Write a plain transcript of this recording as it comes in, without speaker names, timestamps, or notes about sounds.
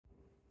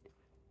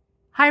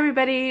Hi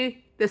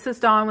everybody, this is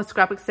Dawn with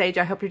Scrapbook Sage.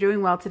 I hope you're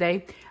doing well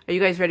today. Are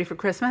you guys ready for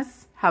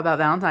Christmas? How about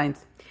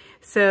Valentine's?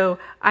 So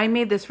I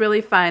made this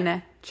really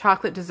fun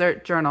chocolate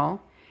dessert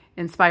journal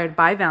inspired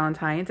by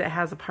Valentine's. It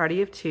has a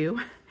party of two.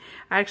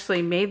 I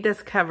actually made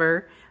this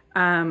cover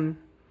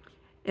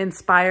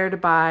inspired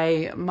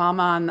by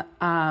Mama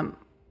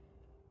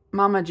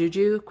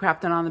Juju,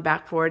 Crafting on the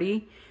Back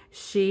 40.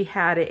 She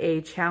had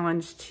a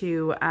challenge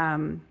to,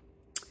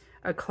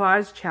 a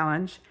collage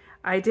challenge.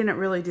 I didn't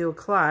really do a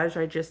collage,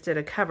 I just did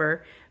a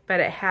cover, but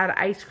it had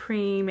ice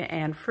cream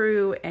and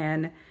fruit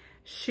and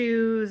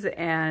shoes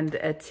and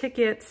a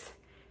ticket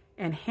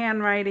and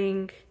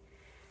handwriting.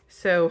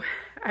 So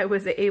I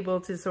was able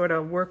to sort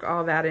of work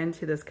all that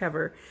into this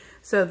cover.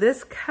 So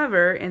this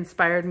cover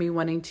inspired me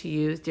wanting to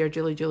use Dear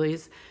Julie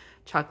Julie's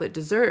chocolate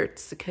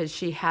desserts because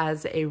she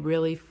has a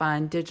really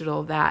fun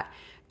digital that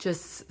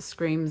just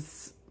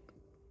screams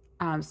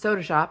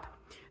soda shop.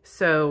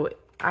 So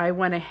I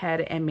went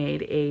ahead and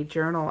made a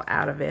journal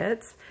out of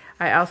it.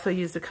 I also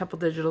used a couple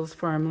digitals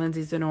from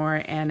Lindsay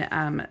Zenor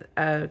and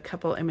a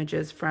couple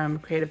images from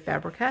Creative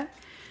Fabrica.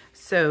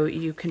 So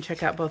you can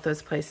check out both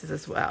those places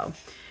as well.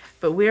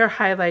 But we are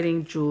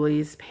highlighting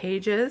Julie's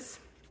pages,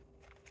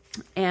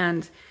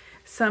 and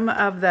some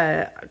of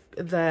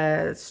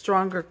the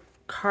stronger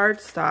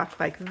cardstock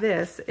like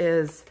this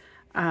is,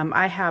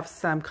 I have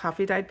some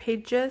coffee dyed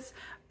pages,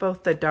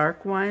 both the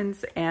dark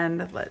ones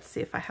and let's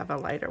see if I have a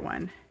lighter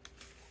one.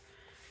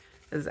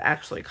 Is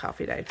actually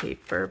coffee dyed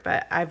paper,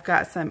 but I've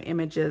got some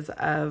images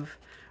of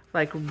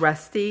like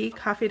rusty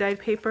coffee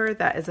dyed paper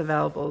that is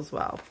available as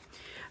well.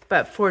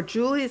 But for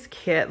Julie's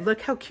kit,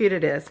 look how cute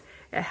it is.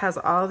 It has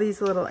all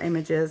these little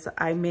images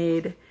I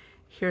made.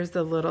 Here's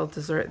the little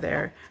dessert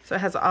there. So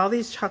it has all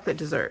these chocolate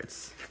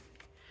desserts.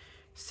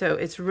 So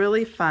it's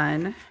really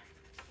fun.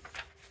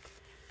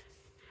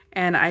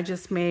 And I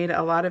just made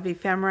a lot of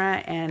ephemera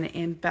and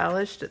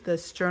embellished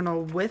this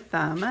journal with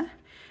them.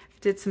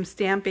 Did some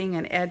stamping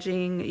and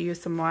edging,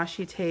 used some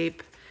washi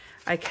tape.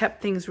 I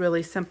kept things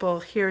really simple.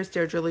 Here's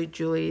Dear Julie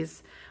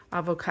Julie's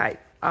avocado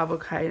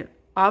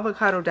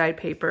dyed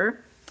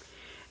paper.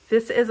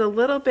 This is a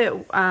little bit,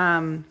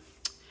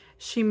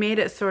 she made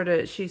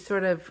it she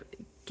sort of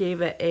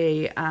gave it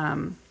a,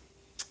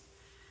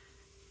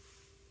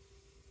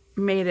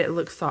 made it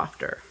look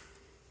softer.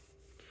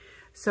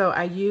 So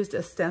I used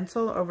a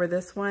stencil over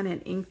this one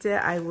and inked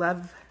it. I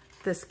love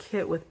this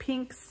kit with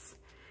pinks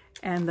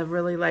and the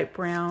really light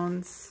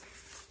browns.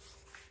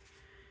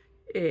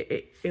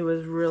 It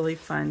was really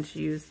fun to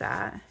use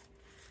that.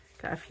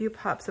 Got a few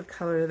pops of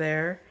color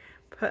there.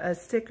 Put a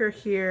sticker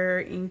here,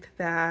 inked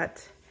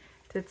that,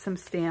 did some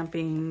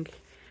stamping,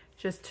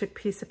 just took a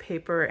piece of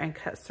paper and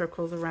cut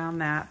circles around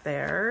that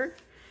there.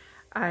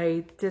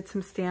 I did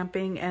some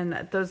stamping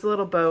and those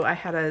little bow, I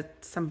had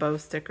some bow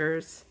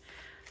stickers.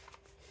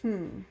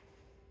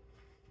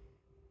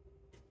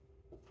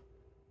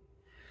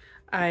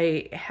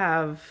 I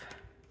have,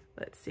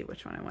 let's see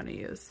which one I want to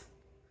use.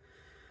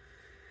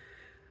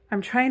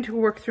 I'm trying to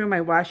work through my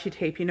washi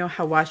tape. You know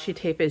how washi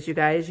tape is, you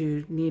guys.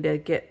 You need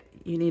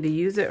to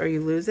use it or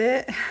you lose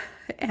it.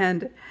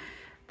 And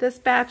this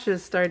batch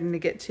is starting to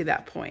get to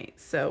that point.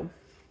 So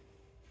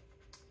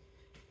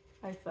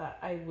I thought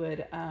I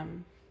would, I'll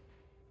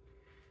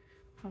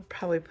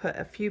probably put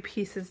a few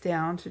pieces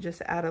down to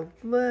just add a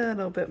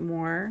little bit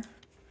more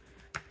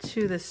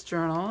to this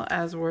journal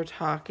as we're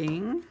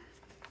talking.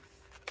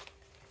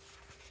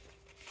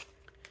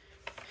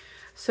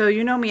 So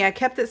you know me, I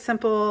kept it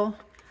simple.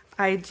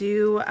 I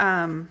do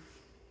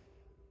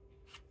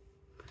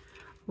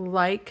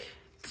like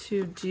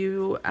to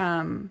do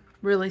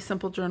really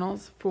simple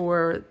journals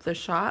for the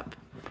shop.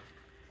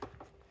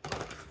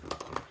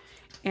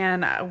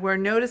 And we're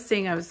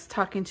noticing, I was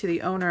talking to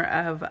the owner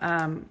of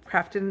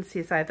Crafted in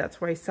Seaside,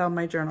 that's where I sell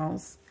my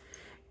journals.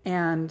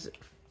 And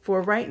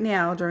for right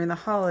now, during the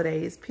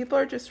holidays, people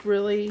are just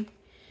really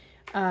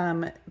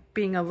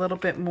being a little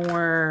bit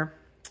more,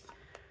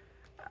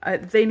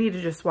 they need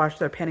to just watch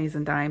their pennies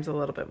and dimes a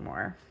little bit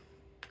more.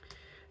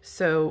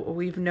 So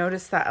we've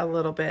noticed that a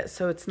little bit.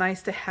 So it's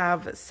nice to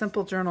have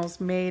simple journals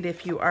made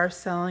if you are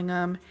selling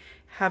them,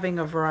 having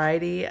a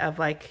variety of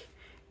like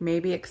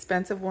maybe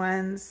expensive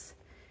ones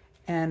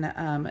and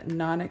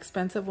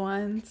non-expensive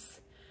ones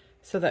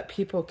so that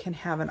people can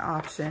have an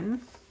option.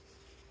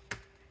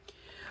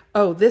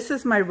 Oh, this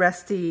is my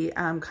rusty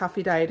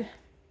coffee dyed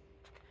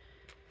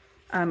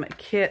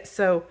kit.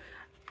 So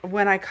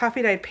when I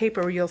coffee dyed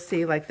paper, you'll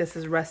see like this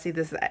is rusty.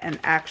 This is an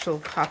actual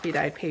coffee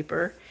dyed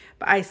paper.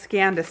 But I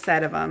scanned a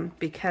set of them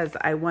because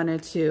I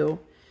wanted to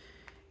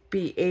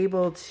be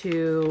able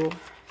to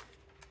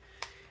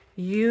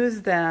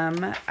use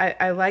them.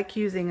 I like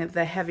using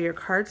the heavier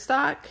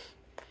cardstock.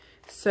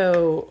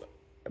 So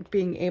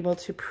being able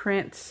to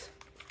print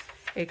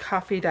a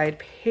coffee dyed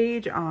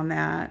page on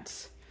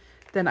that,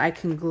 then I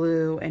can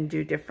glue and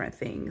do different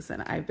things,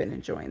 and I've been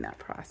enjoying that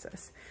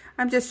process.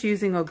 I'm just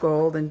using a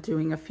gold and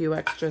doing a few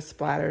extra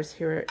splatters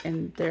here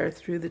and there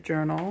through the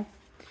journal.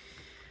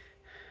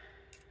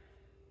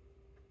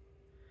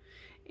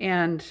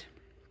 And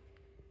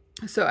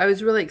So I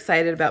was really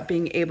excited about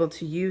being able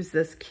to use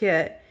this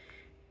kit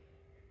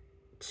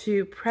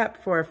to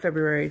prep for a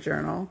February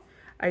journal.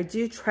 I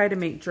do try to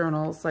make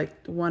journals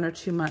like 1 or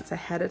 2 months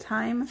ahead of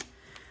time.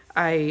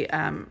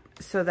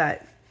 So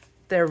that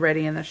they're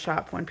ready in the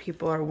shop when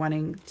people are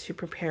wanting to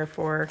prepare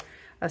for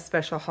a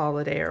special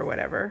holiday or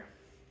whatever.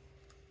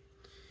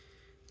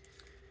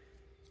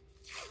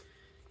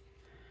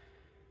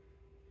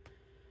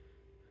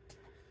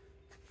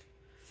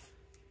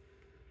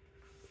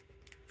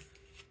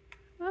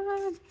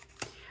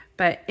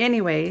 But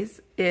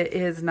anyways, it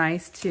is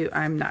nice to,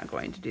 I'm not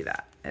going to do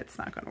that. It's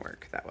not going to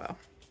work that well.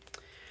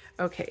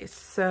 Okay,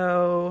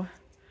 so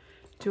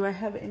do I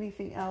have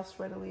anything else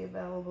readily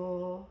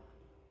available?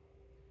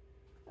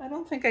 I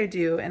don't think I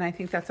do, and I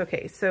think that's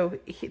okay. So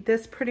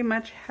this pretty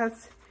much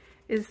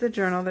is the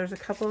journal. There's a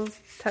couple of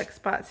tuck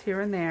spots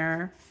here and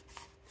there.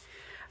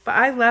 But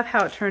I love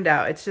how it turned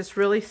out. It's just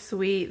really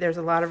sweet. There's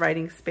a lot of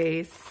writing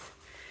space.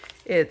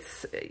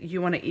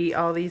 You want to eat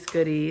all these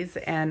goodies,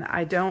 and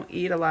I don't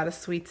eat a lot of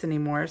sweets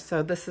anymore,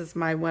 so this is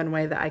my one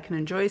way that I can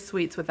enjoy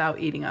sweets without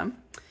eating them.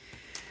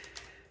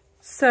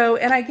 So,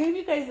 and I gave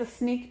you guys a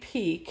sneak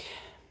peek.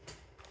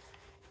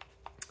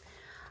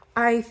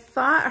 I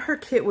thought her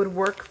kit would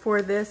work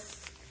for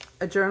this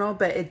journal,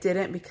 but it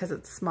didn't because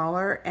it's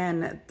smaller,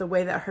 and the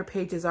way that her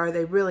pages are,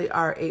 they really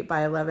are 8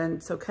 by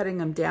 11, so cutting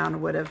them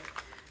down would have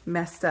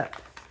messed up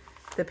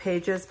the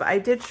pages, but I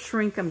did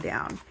shrink them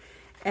down.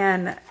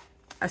 And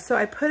so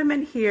I put them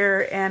in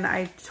here and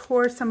I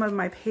tore some of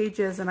my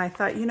pages, and I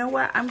thought, you know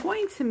what, I'm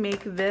going to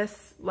make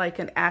this like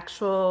an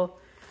actual,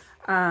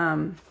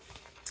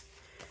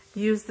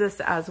 use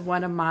this as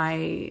one of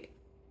my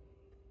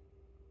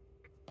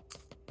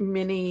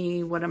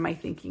mini, what am I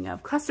thinking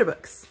of, cluster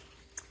books.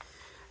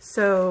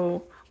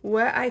 So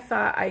what I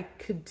thought I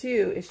could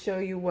do is show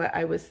you what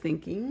I was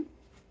thinking.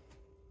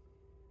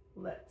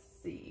 Let's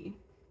see.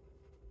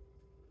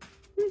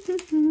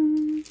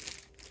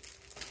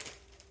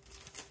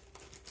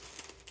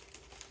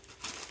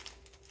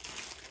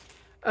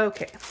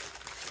 Okay,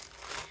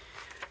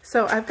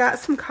 so I've got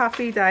some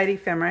coffee dyed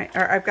ephemera,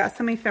 or I've got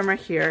some ephemera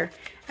here,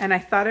 and I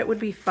thought it would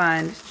be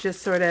fun to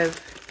just sort of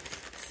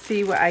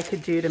see what I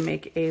could do to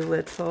make a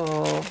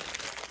little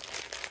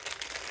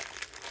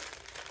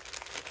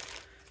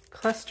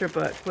cluster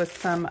book with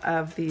some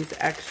of these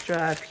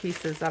extra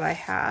pieces that I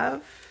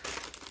have.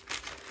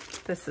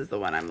 This is the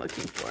one I'm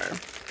looking for.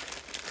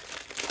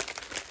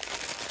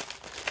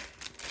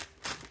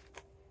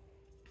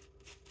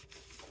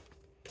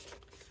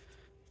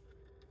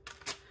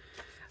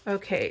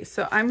 Okay,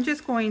 so I'm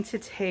just going to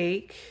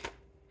take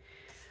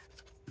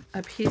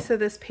a piece of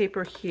this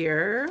paper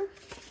here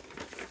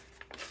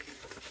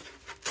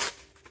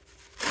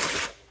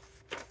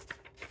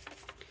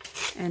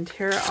and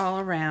tear it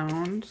all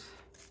around.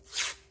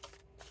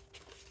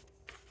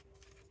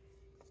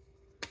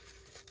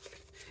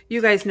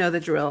 You guys know the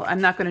drill.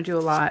 I'm not going to do a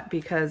lot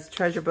because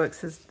Treasure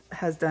Books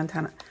has done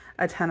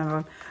a ton of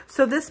them.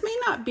 So this may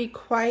not be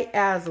quite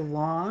as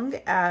long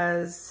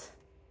as,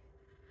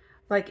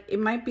 like, it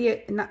might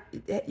be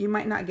you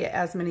might not get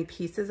as many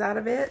pieces out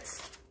of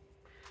it,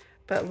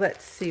 but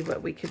let's see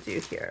what we could do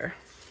here.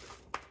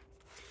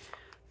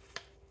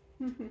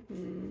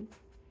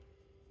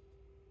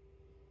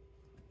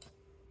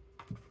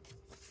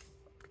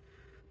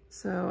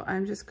 So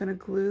I'm just going to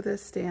glue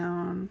this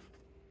down.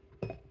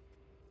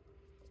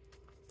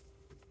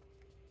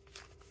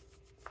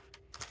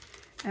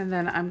 And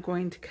then I'm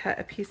going to cut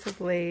a piece of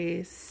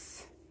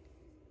lace.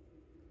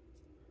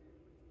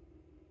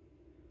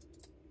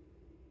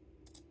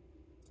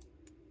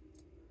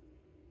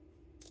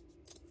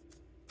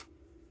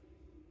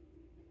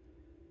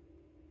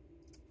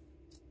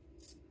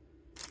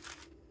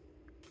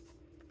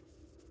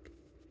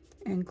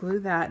 And glue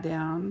that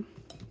down.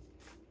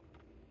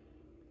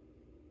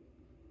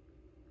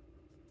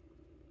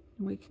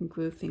 We can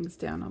glue things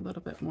down a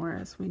little bit more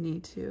as we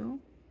need to.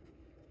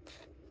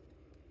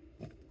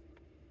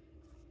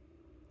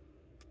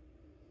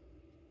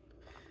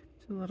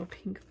 A little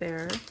pink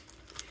there.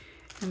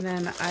 And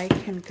then I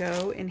can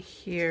go in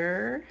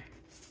here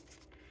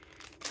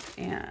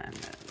and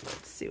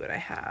let's see what I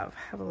have.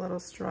 I have a little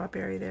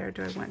strawberry there.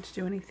 Do I want to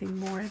do anything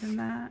more than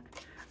that?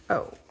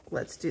 Oh,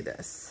 let's do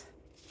this.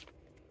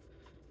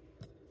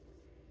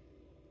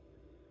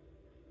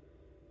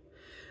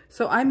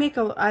 So I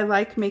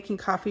like making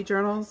coffee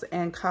journals,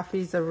 and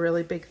coffee's a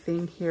really big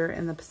thing here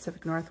in the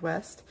Pacific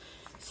Northwest.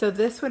 So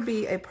this would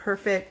be a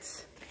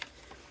perfect,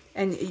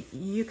 and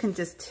you can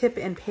just tip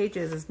in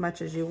pages as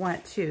much as you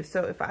want too.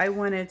 So if I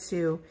wanted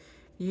to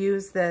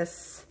use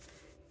this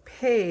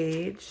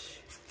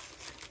page,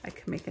 I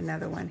could make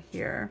another one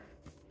here.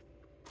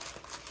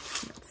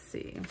 Let's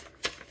see.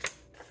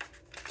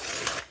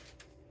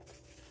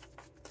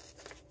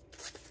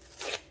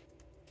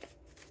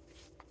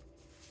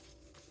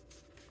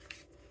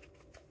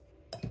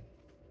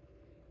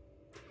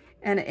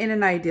 And in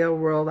an ideal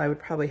world, I would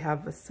probably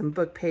have some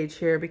book page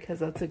here because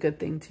that's a good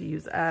thing to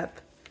use up.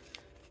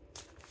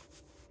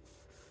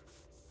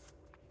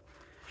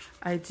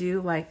 I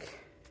do like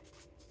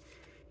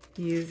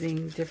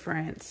using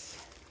different,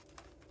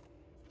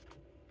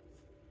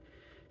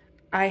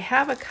 I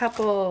have a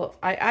couple,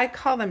 I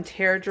call them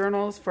tear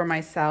journals for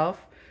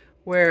myself,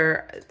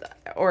 or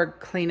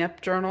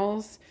cleanup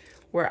journals,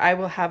 where I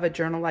will have a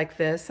journal like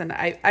this, and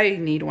I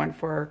need one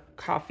for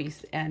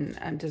coffees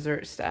and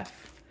dessert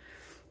stuff.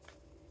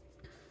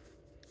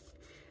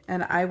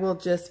 And I will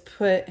just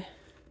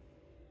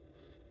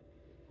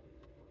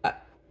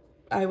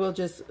I will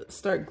just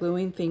start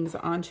gluing things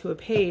onto a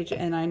page,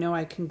 and I know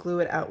I can glue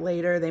it out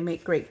later. They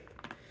make great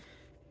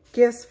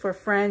gifts for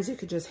friends. You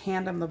could just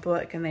hand them the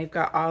book, and they've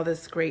got all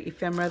this great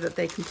ephemera that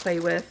they can play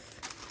with.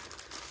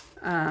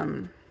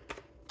 Let's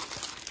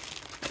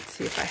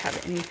see if I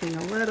have anything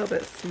a little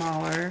bit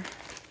smaller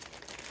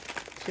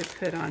to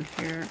put on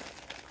here.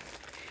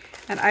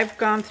 And I've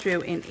gone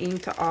through and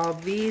inked all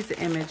these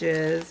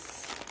images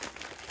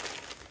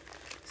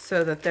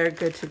so that they're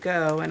good to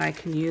go, and I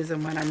can use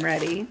them when I'm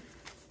ready.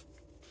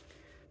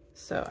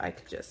 So I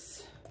could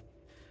just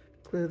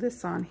glue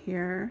this on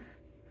here.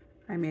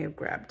 I may have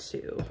grabbed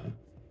two.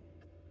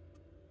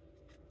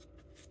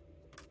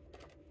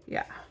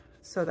 Yeah,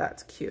 so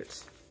that's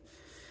cute.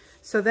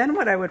 So then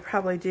what I would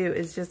probably do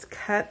is just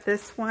cut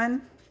this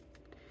one.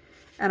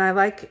 And I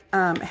like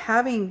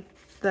having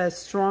the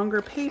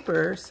stronger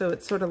paper, so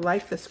it's sort of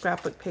like the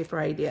scrapbook paper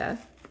idea.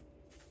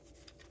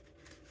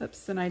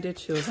 Oops, and I did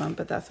two of them,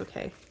 but that's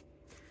okay.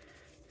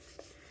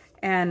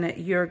 And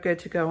you're good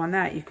to go on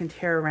that. You can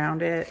tear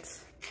around it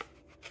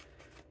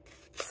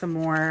some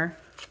more.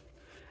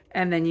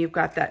 And then you've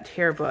got that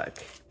tear book.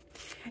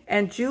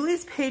 And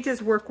Julie's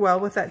pages work well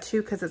with that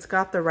too, because it's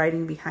got the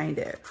writing behind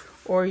it.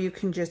 Or you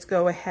can just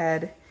go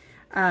ahead,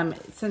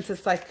 since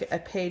it's like a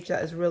page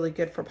that is really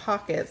good for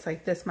pockets,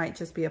 like this might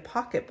just be a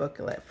pocket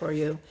booklet for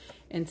you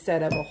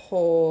instead of a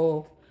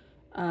whole,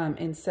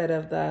 instead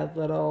of the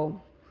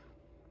little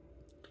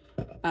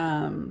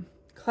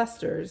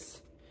clusters.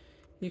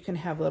 You can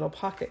have little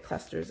pocket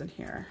clusters in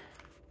here.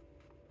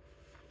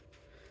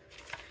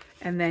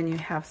 And then you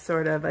have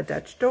sort of a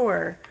Dutch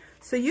door.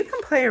 So you can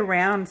play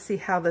around, see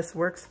how this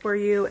works for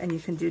you, and you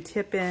can do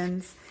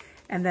tip-ins.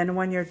 And then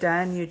when you're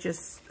done, you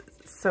just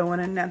sew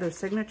in another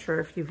signature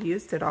if you've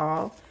used it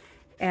all.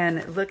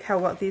 And look how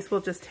well, these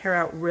will just tear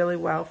out really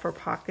well for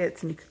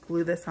pockets, and you could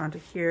glue this onto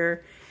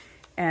here.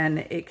 And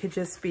it could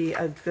just be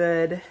a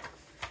good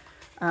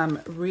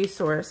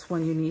resource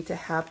when you need to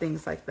have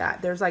things like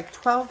that. There's like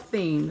 12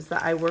 themes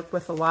that I work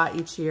with a lot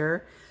each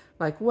year,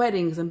 like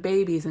weddings and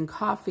babies and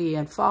coffee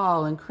and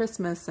fall and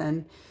Christmas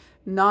and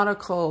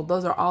nautical.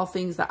 Those are all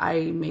things that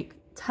I make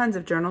tons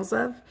of journals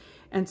of.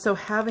 And so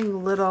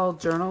having little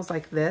journals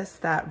like this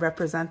that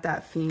represent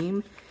that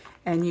theme,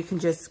 and you can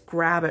just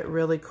grab it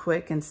really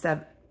quick and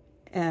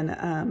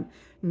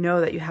know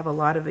that you have a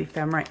lot of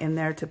ephemera in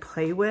there to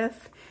play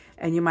with,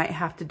 and you might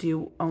have to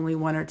do only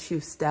 1 or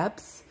 2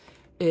 steps,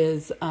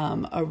 is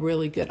a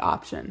really good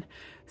option.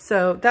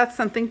 So that's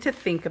something to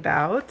think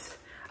about.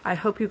 I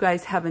hope you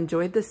guys have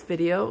enjoyed this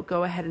video.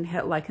 Go ahead and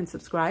hit like and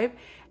subscribe,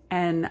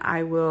 and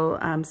I will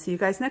see you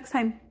guys next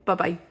time.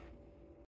 Bye-bye.